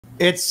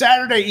It's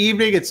Saturday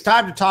evening. It's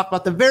time to talk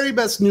about the very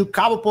best new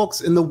comic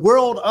books in the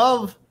world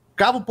of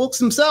comic books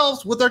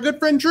themselves with our good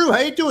friend Drew.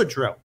 How you doing,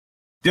 Drew?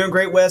 Doing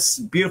great, Wes.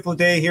 Beautiful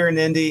day here in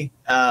Indy.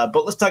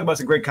 But let's talk about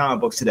some great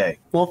comic books today.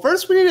 Well,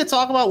 first we need to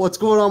talk about what's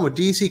going on with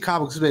DC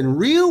Comics. It's been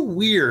real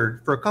weird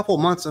for a couple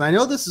of months, and I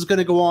know this is going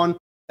to go on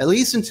at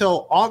least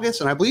until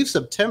August and I believe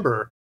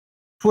September,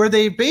 where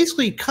they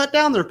basically cut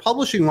down their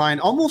publishing line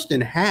almost in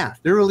half.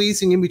 They're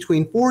releasing in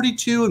between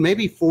 42 and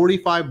maybe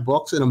 45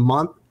 books in a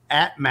month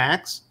at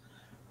max,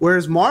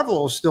 whereas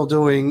Marvel is still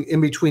doing in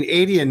between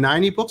 80 and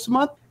 90 books a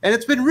month. And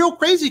it's been real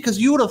crazy because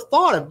you would have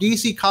thought if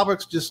DC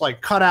Comics just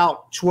like cut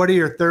out 20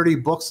 or 30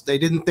 books they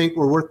didn't think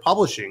were worth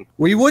publishing,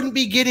 we wouldn't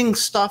be getting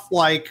stuff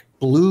like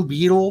Blue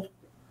Beetle,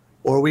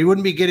 or we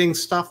wouldn't be getting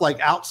stuff like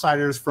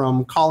Outsiders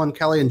from Colin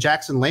Kelly and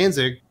Jackson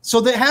Lanzig.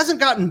 So that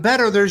hasn't gotten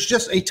better. There's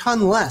just a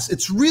ton less.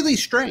 It's really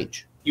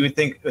strange. You would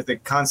think with the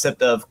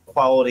concept of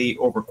quality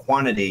over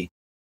quantity,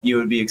 you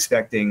would be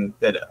expecting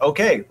that,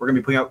 okay, we're going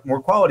to be putting out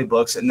more quality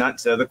books and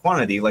not the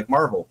quantity like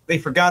Marvel. They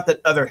forgot that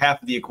other half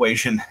of the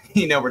equation,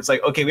 where it's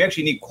like, okay, we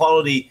actually need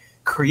quality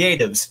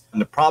creatives. And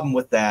the problem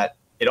with that,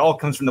 it all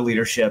comes from the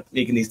leadership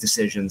making these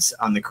decisions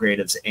on the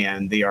creatives,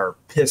 and they are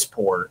piss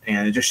poor.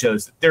 And it just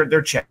shows that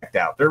they're checked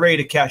out. They're ready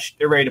to cash.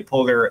 They're ready to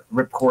pull their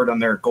ripcord on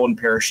their golden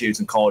parachutes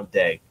and call it a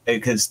day,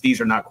 because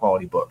these are not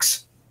quality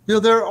books.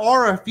 There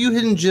are a few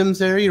hidden gems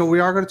there. We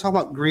are going to talk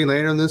about Green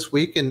Lantern this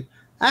week, and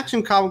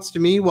Action Comics, to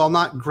me, while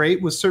not great,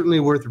 was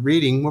certainly worth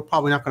reading. We're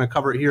probably not going to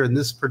cover it here in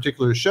this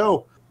particular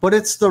show, but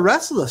it's the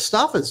rest of the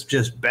stuff is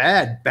just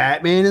bad.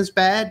 Batman is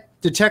bad.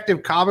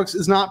 Detective Comics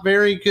is not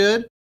very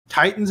good.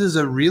 Titans is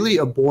a really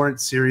abhorrent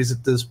series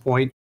at this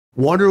point.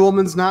 Wonder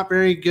Woman's not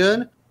very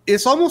good.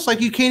 It's almost like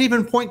you can't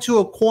even point to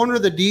a corner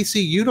of the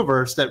DC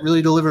universe that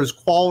really delivers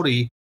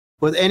quality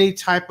with any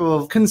type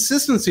of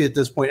consistency at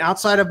this point,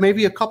 outside of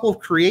maybe a couple of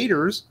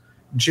creators.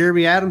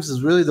 Jeremy Adams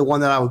is really the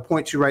one that I would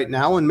point to right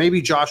now, and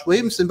maybe Josh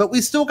Williamson, but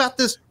we still got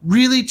this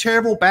really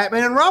terrible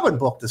Batman and Robin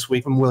book this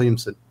week from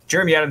Williamson.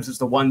 Jeremy Adams is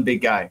the one big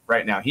guy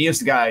right now. He is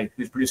the guy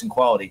who's producing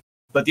quality.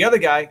 But the other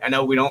guy, I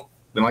know we don't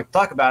like to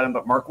talk about him,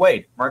 but Mark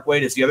Waid. Mark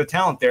Waid is the other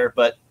talent there,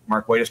 but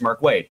Mark Waid is Mark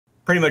Waid.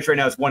 Pretty much right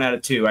now it's 1 out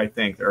of 2, I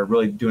think, that are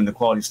really doing the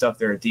quality stuff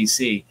there at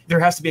DC. There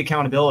has to be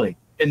accountability,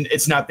 and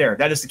it's not there.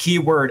 That is the key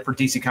word for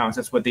DC Comics.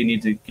 That's what they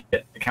need to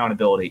get,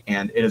 accountability,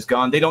 and it is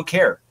gone. They don't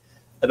care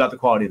about the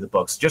quality of the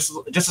books, just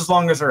as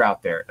long as they're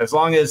out there. As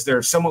long as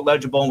they're somewhat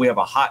legible and we have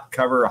a hot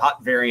cover, a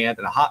hot variant,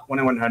 and a hot 1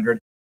 in 100,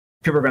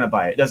 people are going to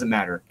buy it. It doesn't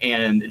matter,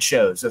 and it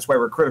shows. That's why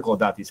we're critical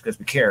about these, because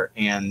we care,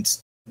 and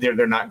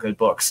they're not good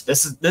books.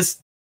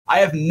 I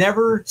have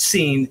never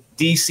seen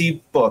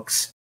DC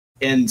books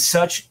in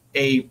such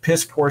a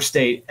piss poor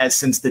state as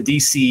since the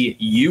DC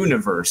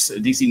universe,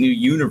 DC New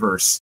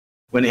Universe,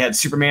 when they had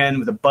Superman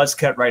with a buzz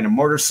cut riding a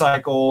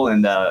motorcycle,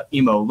 and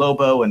Emo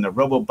Lobo and the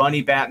Robo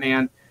Bunny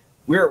Batman.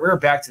 We're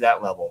back to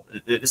that level.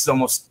 This is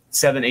almost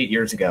 7-8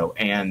 years ago,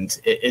 and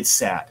it's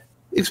sad.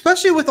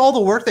 Especially with all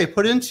the work they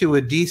put into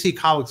a DC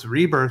Comics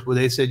Rebirth, where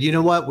they said, you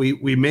know what,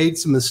 we made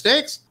some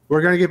mistakes.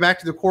 We're going to get back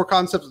to the core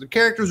concepts of the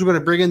characters. We're going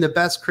to bring in the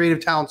best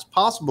creative talents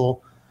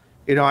possible.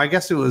 I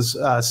guess it was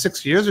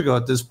 6 years ago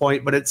at this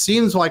point, but it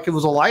seems like it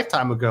was a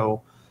lifetime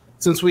ago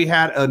since we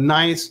had a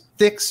nice,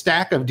 thick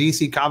stack of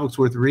DC Comics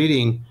worth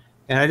reading.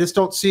 And I just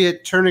don't see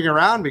it turning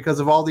around because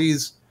of all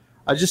these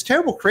just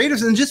terrible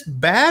creators and just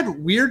bad,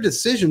 weird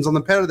decisions on the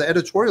part of the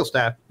editorial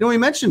staff. We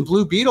mentioned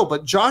Blue Beetle,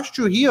 but Josh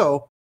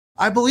Trujillo,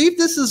 I believe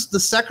this is the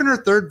second or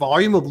third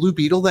volume of Blue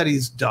Beetle that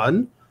he's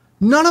done.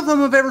 None of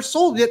them have ever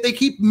sold, yet they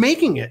keep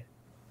making it.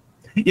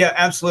 Yeah,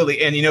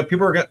 absolutely. And,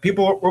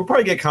 people will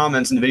probably get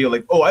comments in the video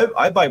like, oh,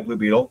 I buy Blue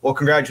Beetle. Well,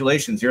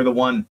 congratulations. You're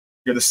the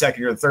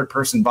second, you're the third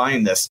person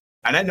buying this.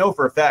 And I know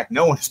for a fact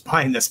no one is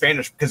buying the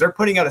Spanish, because they're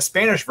putting out a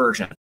Spanish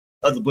version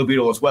of the Blue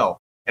Beetle as well.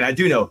 And I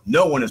do know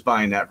no one is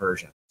buying that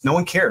version. No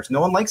one cares.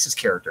 No one likes his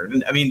character.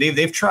 I mean,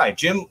 they've tried.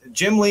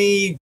 Jim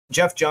Lee,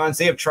 Jeff Johns,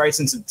 they have tried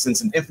since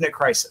an Infinite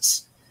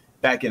Crisis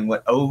back in,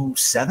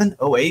 07,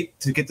 08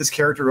 to get this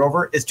character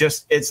over.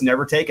 It's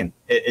never taken.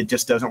 It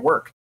just doesn't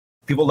work.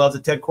 People love the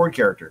Ted Kord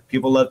character.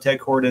 People love Ted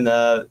Kord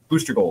in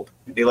Booster Gold.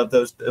 They love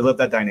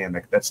that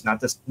dynamic. That's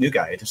not this new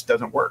guy. It just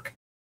doesn't work.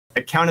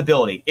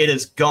 Accountability. It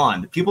is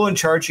gone. The people in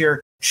charge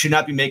here should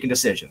not be making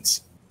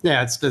decisions.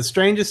 Yeah, it's the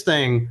strangest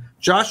thing.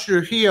 Josh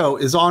Trujillo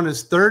is on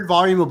his third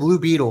volume of Blue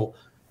Beetle,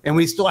 and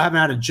we still haven't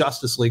had a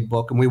Justice League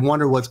book, and we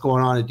wonder what's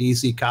going on at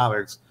DC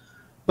Comics.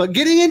 But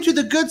getting into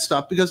the good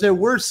stuff, because there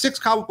were 6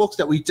 comic books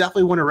that we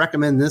definitely want to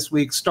recommend this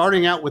week,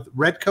 starting out with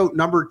Redcoat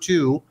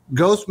 #2,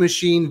 Ghost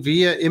Machine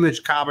via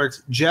Image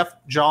Comics, Jeff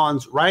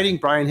Johns writing,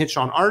 Brian Hitch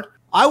on art.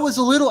 I was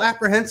a little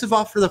apprehensive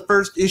after the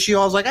first issue.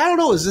 I was like, I don't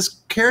know, is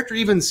this character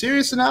even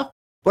serious enough?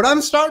 But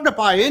I'm starting to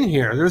buy in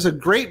here. There's a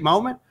great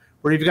moment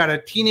where you've got a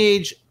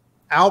teenage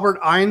Albert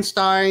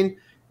Einstein,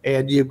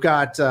 and you've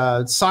got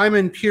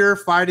Simon Pure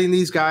fighting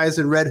these guys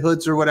in red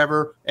hoods or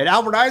whatever. And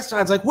Albert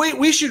Einstein's like, wait,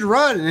 we should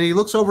run. And he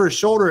looks over his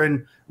shoulder,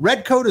 and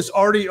Redcoat is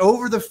already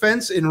over the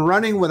fence and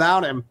running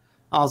without him.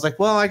 I was like,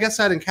 well, I guess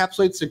that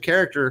encapsulates the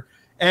character.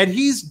 And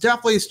he's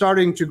definitely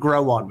starting to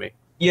grow on me.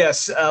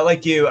 Yes,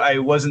 like you, I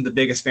wasn't the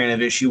biggest fan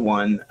of issue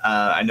 1.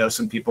 I know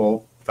some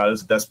people thought it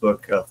was the best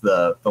book of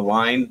the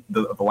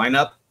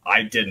lineup.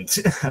 I didn't.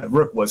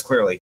 Rook was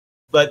clearly.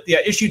 But yeah,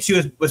 issue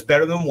 2 was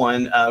better than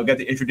 1. We got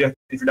the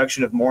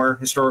introduction of more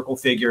historical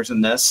figures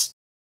in this.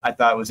 I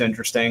thought it was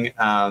interesting.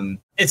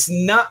 It's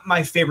not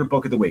my favorite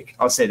book of the week.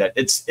 I'll say that.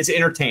 It's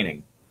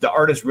entertaining. The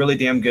art is really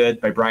damn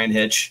good by Brian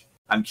Hitch.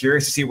 I'm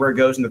curious to see where it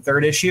goes in the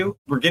 3rd issue.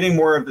 We're getting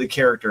more of the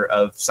character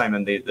of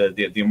Simon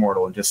the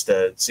Immortal, and just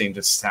seeing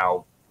just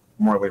how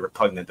morally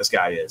repugnant this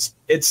guy is.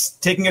 It's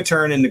taking a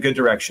turn in the good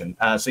direction.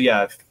 So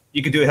yeah,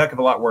 you could do a heck of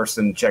a lot worse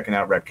than checking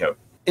out Redcoat.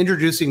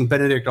 Introducing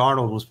Benedict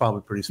Arnold was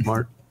probably pretty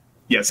smart.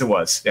 Yes, it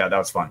was. Yeah, that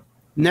was fun.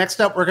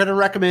 Next up, we're going to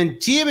recommend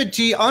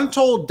TMNT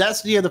Untold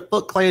Destiny of the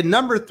Foot Clan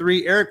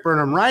 #3, Eric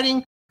Burnham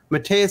writing,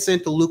 Matthias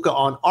Santaluca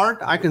on art.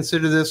 I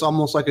consider this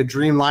almost like a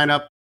dream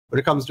lineup when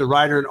it comes to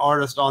writer and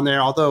artist on there,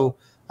 although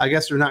I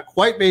guess they're not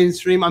quite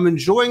mainstream. I'm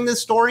enjoying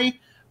this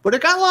story, but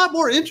it got a lot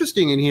more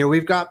interesting in here.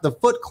 We've got the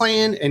Foot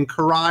Clan and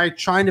Karai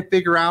trying to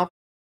figure out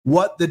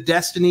what the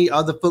destiny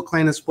of the Foot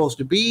Clan is supposed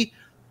to be.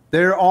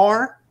 There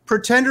are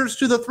pretenders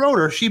to the throne,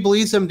 or she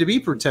believes them to be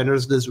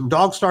pretenders, this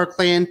Dogstar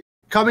clan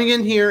coming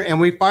in here, and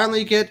we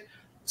finally get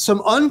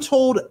some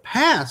untold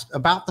past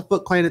about the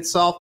Foot Clan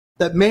itself,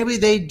 that maybe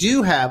they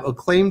do have a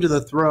claim to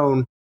the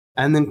throne,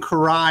 and then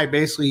Karai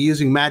basically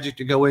using magic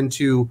to go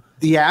into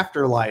the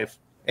afterlife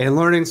and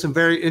learning some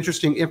very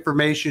interesting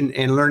information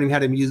and learning how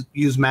to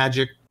use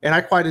magic. And I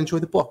quite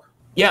enjoyed the book.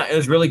 Yeah, it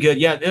was really good.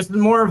 Yeah, it's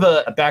more of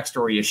a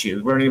backstory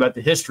issue, learning about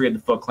the history of the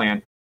Foot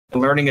Clan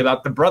and learning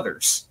about the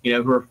brothers,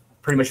 who are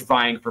pretty much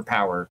vying for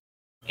power.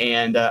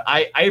 And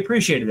I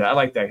appreciated that. I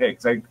like that,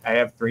 because I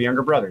have 3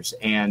 younger brothers.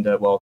 And,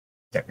 well,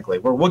 technically,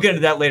 we'll get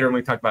into that later when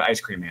we talk about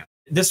Ice Cream Man.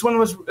 This one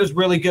was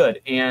really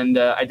good. And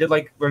I did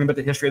like learning about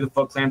the history of the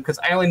Foot Clan, because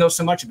I only know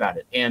so much about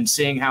it. And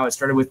seeing how it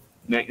started with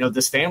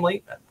this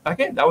family,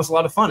 again, that was a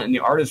lot of fun. And the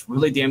art is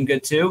really damn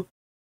good, too.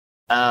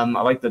 I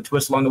like the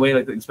twist along the way,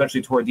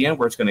 especially toward the end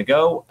where it's going to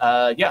go.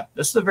 Yeah,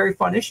 this is a very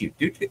fun issue.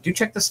 Do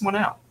check this one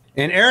out.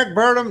 And Eric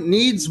Burnham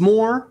needs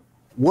more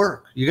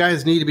work. You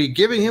guys need to be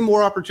giving him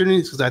more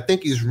opportunities, because I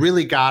think he's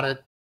really got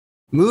it.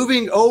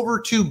 Moving over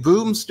to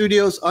Boom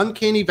Studios,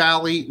 Uncanny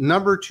Valley,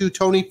 #2,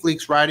 Tony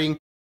Fleeks writing,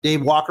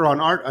 Dave Walker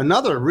on art.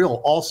 Another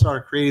real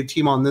all-star creative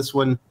team on this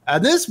one.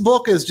 And this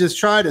book is just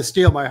trying to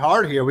steal my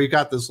heart here. We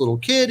got this little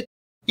kid.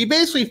 He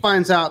basically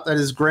finds out that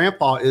his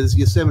grandpa is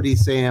Yosemite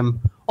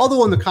Sam,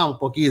 although in the comic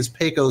book he is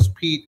Pecos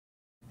Pete.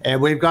 And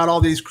we've got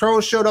all these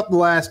crows showed up in the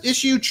last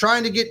issue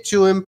trying to get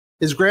to him.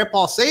 His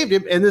grandpa saved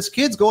him, and this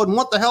kid's going,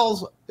 what the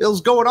hell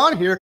is going on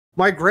here?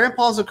 My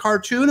grandpa's a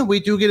cartoon, and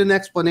we do get an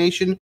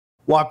explanation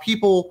why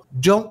people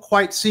don't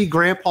quite see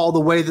grandpa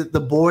the way that the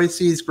boy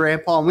sees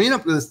grandpa. And we end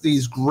up with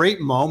these great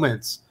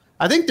moments.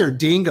 I think they're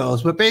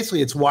dingoes, but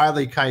basically it's Wile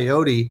E.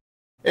 Coyote.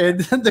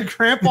 And the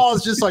grandpa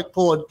is just like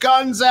pulling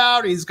guns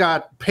out. He's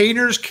got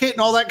painter's kit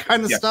and all that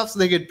kind of stuff, so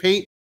they could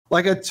paint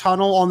like a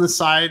tunnel on the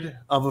side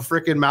of a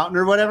freaking mountain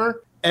or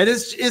whatever. And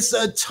it's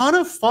a ton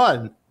of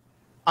fun.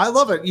 I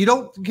love it. You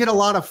don't get a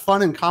lot of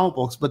fun in comic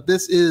books, but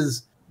this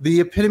is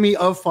the epitome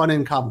of fun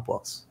in comic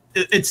books.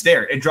 It's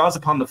there. It draws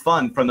upon the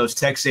fun from those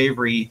Tex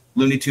Avery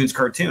Looney Tunes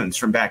cartoons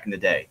from back in the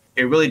day.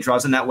 It really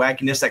draws on that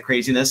wackiness, that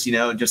craziness,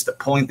 just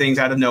pulling things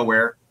out of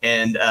nowhere.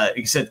 And like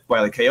you said,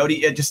 Wile E.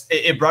 Coyote,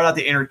 it brought out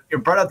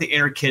the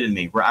inner kid in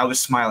me, where I was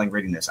smiling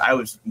reading this. I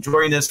was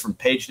enjoying this from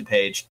page to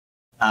page.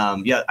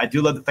 Yeah, I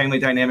do love the family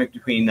dynamic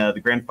between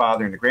the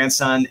grandfather and the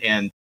grandson.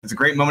 And there's a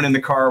great moment in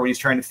the car where he's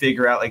trying to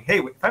figure out, like, hey,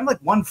 if I'm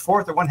like 1/4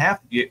 or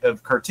 1/2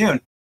 of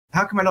cartoon,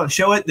 how come I don't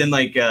show it? Then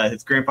like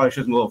his grandfather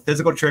shows him a little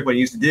physical trick, what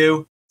he used to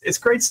do. It's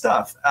great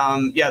stuff.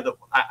 Yeah,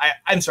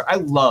 I'm sorry. I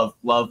love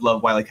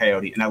Wile E.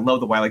 Coyote, and I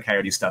love the Wile E.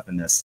 Coyote stuff in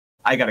this.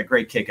 I got a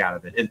great kick out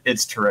of it.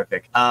 It's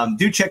terrific.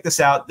 Do check this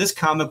out. This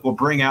comic will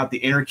bring out the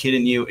inner kid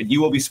in you, and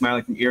you will be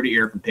smiling from ear to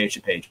ear, from page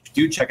to page.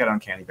 Do check out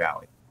Uncanny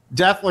Valley.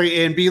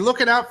 Definitely, and be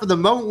looking out for the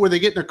moment where they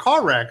get in a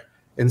car wreck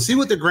and see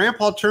what the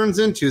grandpa turns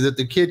into that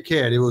the kid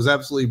can. It was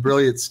absolutely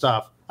brilliant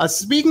stuff.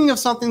 Speaking of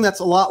something that's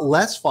a lot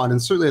less fun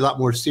and certainly a lot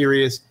more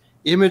serious,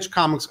 Image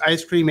Comics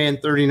Ice Cream Man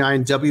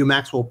 39, W.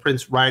 Maxwell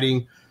Prince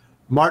writing,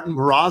 Martin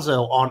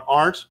Morazzo on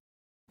art.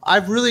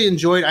 I've really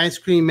enjoyed Ice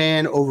Cream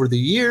Man over the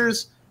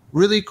years.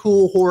 Really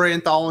cool horror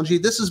anthology.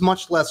 This is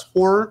much less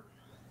horror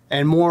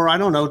and more, I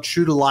don't know,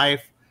 true to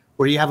life,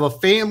 where you have a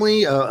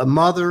family, a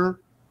mother,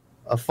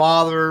 a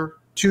father,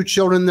 2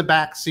 children in the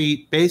back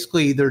seat.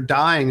 Basically, they're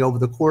dying over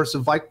the course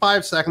of like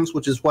 5 seconds,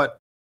 which is what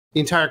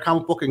the entire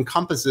comic book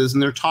encompasses.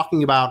 And they're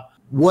talking about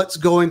what's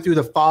going through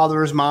the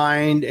father's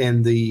mind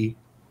and the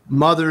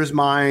mother's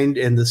mind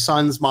and the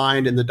son's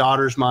mind and the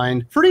daughter's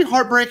mind. Pretty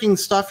heartbreaking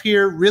stuff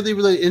here. Really,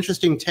 really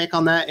interesting take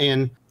on that.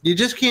 And you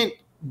just can't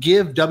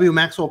give W.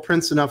 Maxwell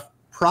Prince enough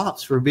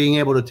props for being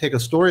able to take a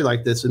story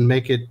like this and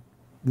make it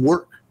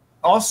work.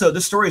 Also,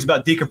 this story is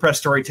about decompressed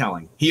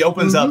storytelling. He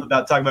opens up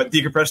about talking about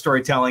decompressed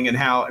storytelling and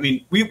how, I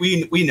mean,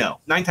 we know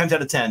 9 times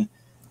out of 10,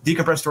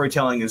 decompressed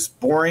storytelling is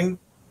boring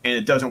and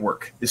it doesn't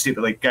work. It's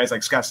stupid. Like guys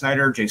like Scott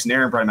Snyder, Jason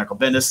Aaron, Brian Michael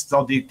Bendis, it's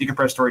all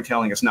decompressed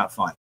storytelling. It's not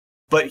fun.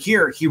 But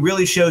here, he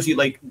really shows you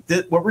like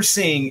what we're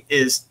seeing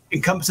is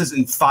encompasses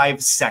in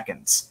 5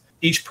 seconds.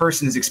 Each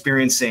person is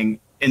experiencing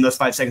in those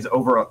 5 seconds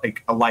over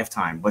a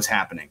lifetime what's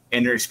happening,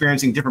 and they're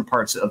experiencing different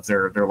parts of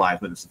their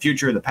lives, whether it's the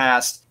future, the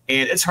past,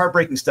 and it's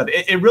heartbreaking stuff.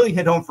 It really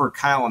hit home for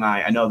Kyle and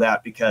I know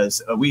that,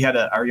 because we had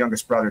our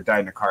youngest brother died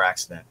in a car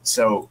accident.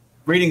 So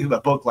reading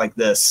a book like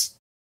this,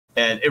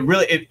 and it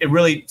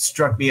really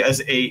struck me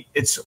as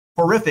it's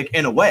horrific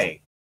in a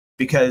way,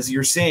 because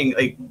you're seeing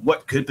like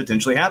what could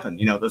potentially happen,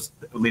 those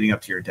leading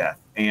up to your death,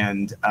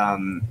 and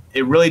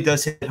it really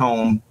does hit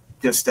home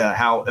just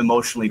how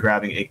emotionally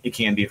grabbing it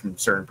can be from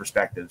certain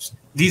perspectives.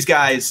 These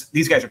guys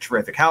are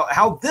terrific.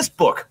 How this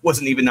book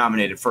wasn't even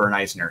nominated for an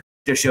Eisner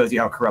just shows you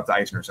how corrupt the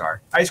Eisners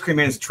are. Ice Cream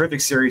Man is a terrific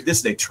series. This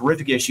is a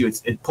terrific issue.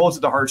 It pulls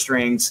at the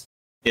heartstrings.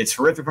 It's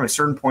horrific from a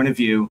certain point of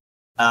view.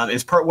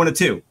 It's part 1 of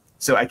 2.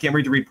 So I can't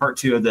wait to read part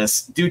 2 of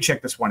this. Do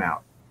check this one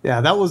out.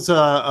 Yeah, that was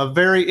a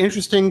very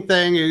interesting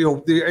thing.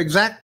 The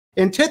exact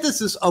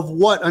antithesis of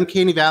what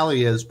Uncanny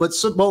Valley is, but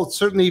both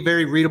certainly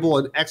very readable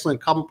and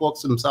excellent comic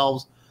books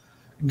themselves.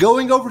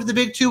 Going over to the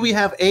big 2, we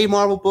have a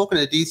Marvel book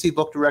and a DC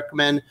book to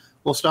recommend.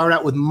 We'll start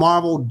out with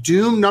Marvel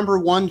Doom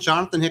 #1,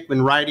 Jonathan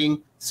Hickman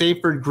writing,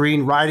 Sanford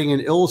Green writing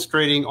and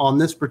illustrating on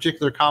this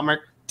particular comic.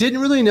 Didn't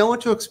really know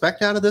what to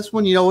expect out of this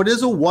one. It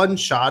is a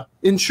one-shot.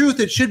 In truth,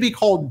 it should be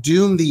called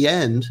Doom the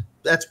End.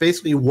 That's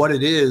basically what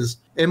it is.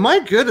 And my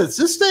goodness,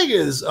 this thing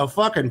is a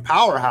fucking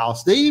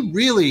powerhouse. They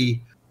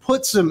really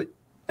put some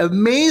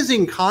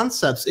amazing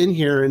concepts in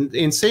here,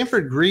 and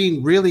Sanford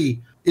Green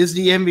really is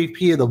the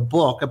MVP of the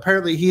book.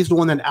 Apparently, he's the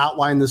one that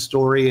outlined the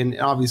story and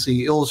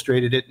obviously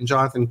illustrated it, and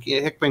Jonathan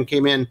Hickman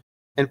came in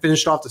and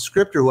finished off the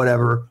script or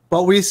whatever.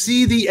 But we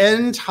see the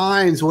end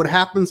times, what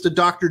happens to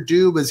Dr.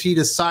 Doom as he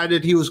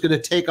decided he was going to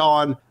take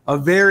on a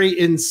very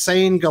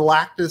insane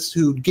Galactus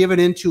who'd given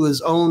into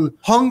his own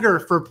hunger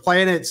for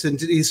planets, and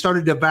he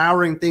started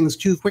devouring things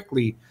too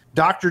quickly.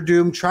 Dr.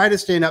 Doom tried to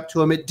stand up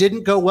to him. It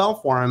didn't go well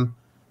for him.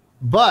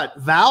 But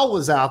Val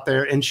was out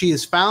there, and she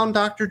has found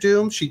Dr.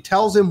 Doom. She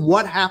tells him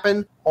what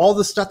happened, all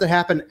the stuff that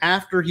happened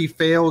after he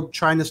failed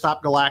trying to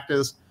stop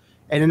Galactus,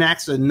 and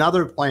enacts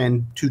another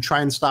plan to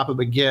try and stop him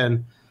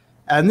again.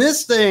 And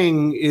this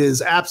thing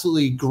is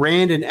absolutely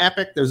grand and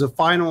epic. There's a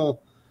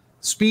final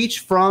speech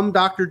from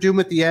Dr. Doom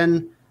at the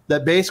end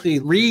that basically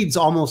reads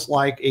almost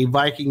like a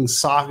Viking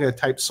saga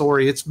type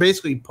story. It's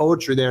basically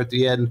poetry there at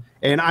the end.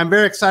 And I'm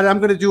very excited. I'm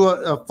going to do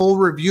a full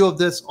review of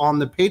this on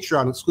the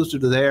Patreon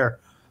exclusive to there.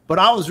 But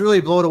I was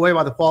really blown away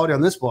by the quality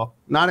on this book.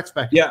 Not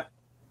expecting.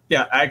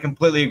 Yeah, I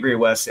completely agree,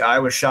 Wes. I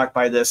was shocked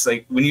by this.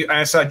 Like when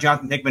I saw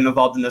Jonathan Hickman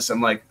involved in this, I'm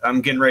like,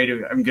 I'm getting ready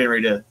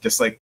to just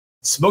like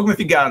smoke them if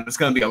you got them. It's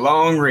going to be a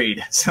long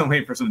read. So I'm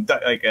waiting for some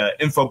like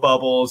info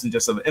bubbles and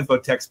just some info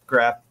text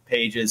graph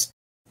pages.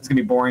 It's going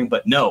to be boring,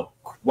 but no,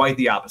 quite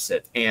the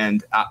opposite.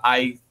 And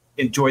I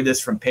enjoyed this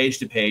from page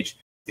to page.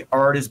 The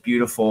art is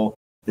beautiful.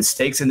 The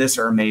stakes in this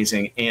are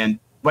amazing. And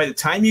by the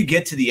time you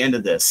get to the end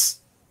of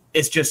this,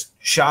 it's just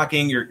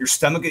shocking. Your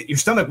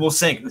stomach will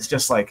sink. It's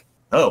just like,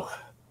 oh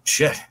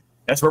shit,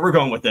 that's where we're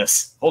going with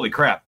this. Holy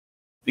crap!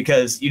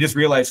 Because you just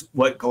realize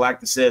what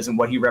Galactus is and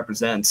what he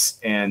represents,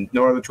 and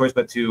no other choice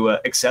but to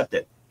accept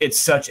it. It's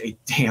such a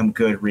damn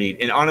good read,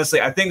 and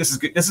honestly, I think this is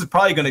good. This is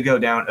probably going to go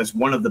down as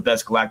one of the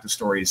best Galactus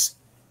stories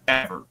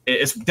ever.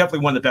 It's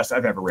definitely one of the best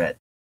I've ever read.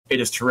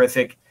 It is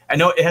terrific. I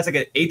know it has like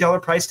an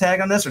 $8 price tag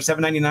on this, or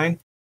 $7.99.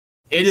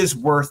 It is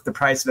worth the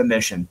price of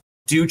admission.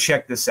 Do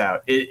check this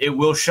out. It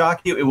will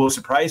shock you. It will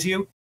surprise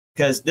you,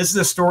 because this is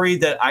a story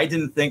that I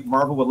didn't think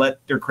Marvel would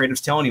let their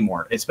creatives tell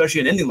anymore,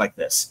 especially an ending like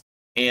this.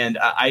 And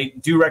I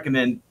do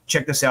recommend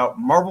check this out.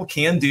 Marvel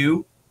can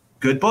do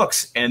good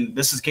books, and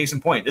this is case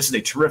in point. This is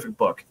a terrific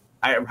book.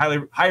 I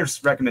have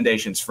highest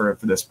recommendations for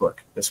this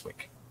book this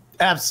week.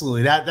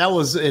 Absolutely. That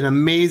was an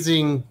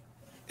amazing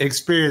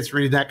experience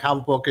reading that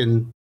comic book,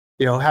 and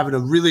having a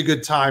really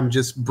good time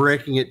just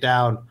breaking it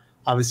down.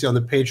 Obviously on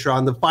the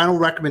Patreon. The final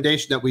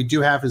recommendation that we do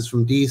have is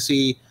from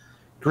DC.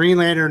 Green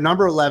Lantern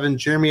 #11,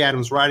 Jeremy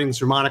Adams writing,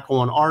 Sermonico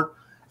on art.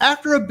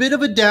 After a bit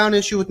of a down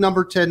issue with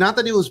 #10, not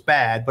that it was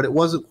bad, but it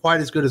wasn't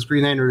quite as good as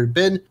Green Lantern had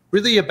been.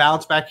 Really a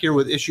bounce back here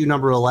with issue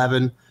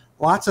 #11.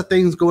 Lots of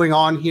things going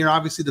on here.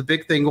 Obviously the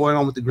big thing going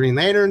on with the Green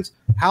Lanterns.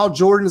 Hal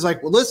Jordan's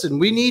like, well, listen,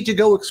 we need to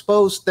go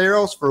expose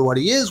Theros for what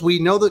he is. We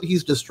know that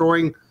he's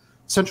destroying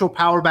central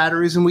power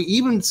batteries, and we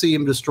even see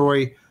him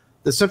destroy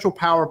the central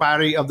power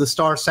battery of the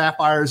Star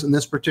Sapphires in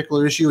this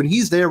particular issue, and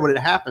he's there when it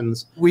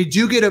happens. We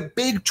do get a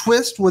big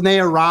twist when they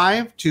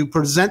arrive to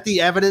present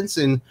the evidence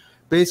and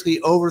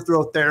basically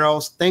overthrow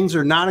Theros. Things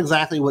are not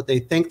exactly what they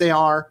think they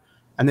are,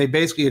 and they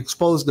basically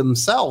expose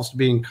themselves to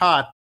being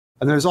caught.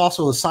 And there's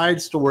also a side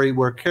story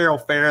where Carol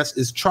Ferris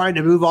is trying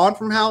to move on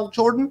from Hal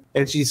Jordan,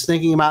 and she's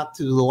thinking about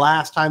to the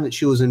last time that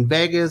she was in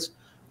Vegas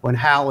when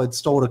Hal had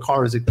stolen a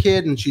car as a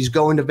kid, and she's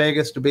going to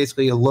Vegas to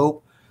basically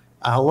elope.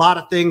 A lot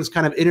of things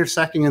kind of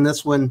intersecting in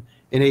this one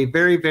in a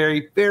very,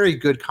 very, very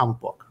good comic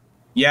book.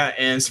 Yeah,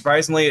 and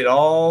surprisingly,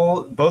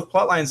 both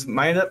plot lines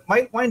might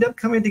wind up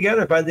coming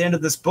together by the end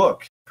of this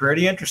book.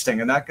 pretty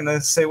interesting. I'm not going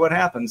to say what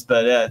happens,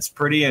 but it's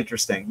pretty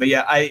interesting. But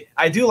yeah,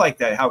 I do like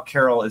that, how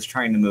Carol is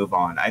trying to move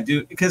on. I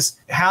do, because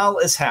Hal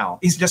is Hal.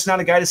 He's just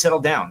not a guy to settle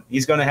down.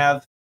 He's going to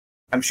have,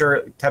 I'm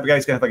sure, type of guy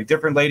who's going to have like a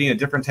different lady in a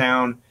different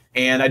town.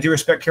 And I do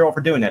respect Carol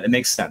for doing that. It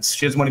makes sense.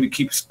 She doesn't want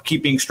to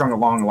keep being strung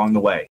along the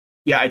way.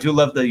 Yeah, I do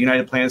love the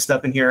United Planet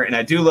stuff in here. And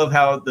I do love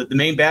how the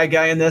main bad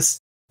guy in this,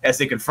 as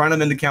they confront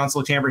him in the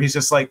council chamber, he's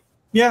just like,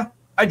 yeah,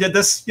 I did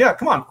this. Yeah,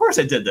 come on. Of course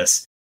I did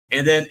this.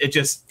 And then it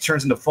just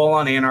turns into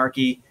full-on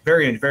anarchy.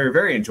 Very, very,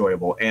 very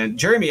enjoyable. And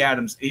Jeremy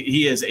Adams,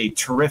 he is a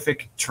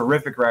terrific,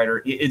 terrific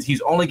writer.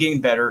 He's only getting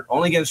better,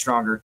 only getting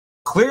stronger.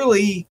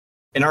 Clearly,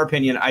 in our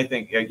opinion, I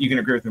think you can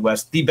agree with me,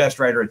 Wes, the best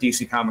writer at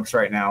DC Comics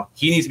right now.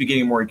 He needs to be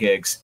getting more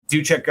gigs.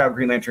 Do check out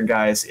Green Lantern,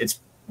 guys. It's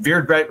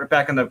veered right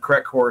back on the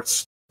correct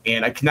course,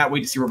 and I cannot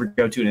wait to see where we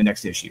go to in the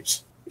next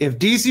issues. If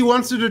DC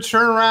wants to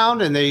turn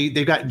around and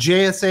they've got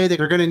JSA,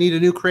 they're going to need a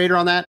new creator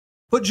on that,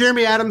 put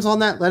Jeremy Adams on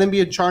that, let him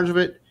be in charge of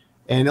it,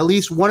 and at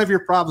least one of your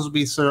problems will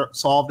be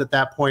solved at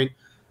that point.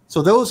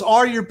 So those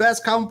are your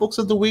best comic books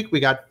of the week.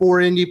 We got 4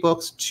 indie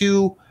books,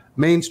 2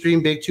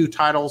 mainstream big 2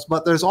 titles,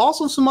 but there's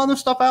also some other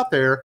stuff out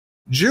there.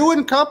 Drew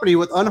and Company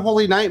with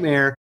Unholy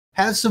Nightmare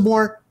has some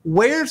more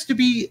wares to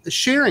be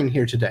sharing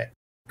here today.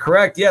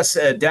 Correct. Yes.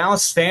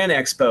 Dallas Fan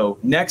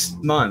Expo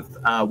next month.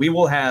 We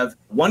will have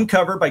one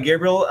cover by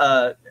Gabriel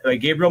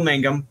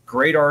Mangum,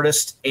 great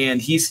artist,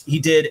 and he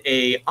did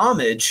a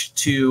homage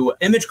to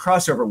Image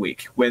Crossover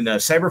Week when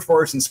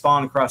Cyberforce and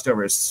Spawn crossed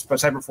over.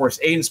 Cyberforce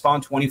 8 and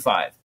Spawn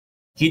 25.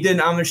 He did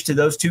an homage to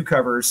those 2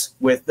 covers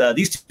with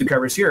these 2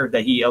 covers here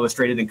that he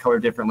illustrated and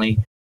colored differently.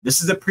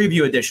 This is a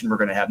preview edition we're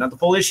going to have, not the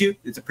full issue.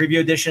 It's a preview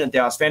edition at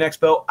Dallas Fan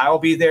Expo. I will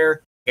be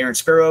there. Aaron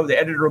Sparrow, the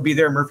editor, will be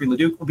there. Murphy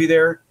LeDuc will be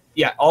there.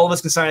 Yeah, all of us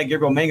can sign it.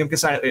 Gabriel Mangum can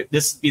sign it.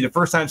 This will be the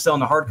first time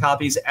selling the hard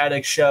copies at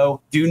a show.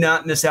 Do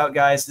not miss out,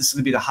 guys. This is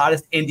going to be the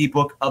hottest indie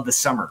book of the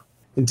summer.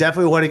 And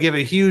definitely want to give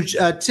a huge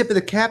tip of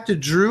the cap to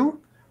Drew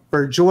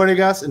for joining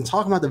us and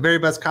talking about the very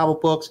best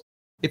comic books.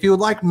 If you would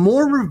like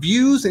more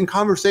reviews and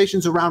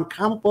conversations around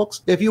comic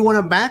books, if you want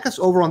to back us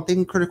over on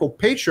Thinking Critical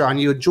Patreon,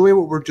 you enjoy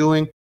what we're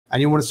doing,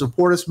 and you want to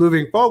support us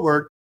moving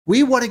forward,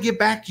 we want to get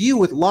back to you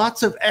with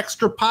lots of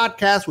extra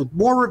podcasts with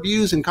more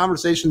reviews and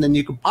conversation than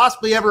you could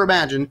possibly ever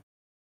imagine.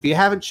 If you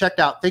haven't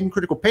checked out Thinking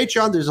Critical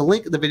Patreon, there's a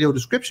link in the video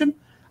description.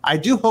 I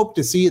do hope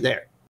to see you there.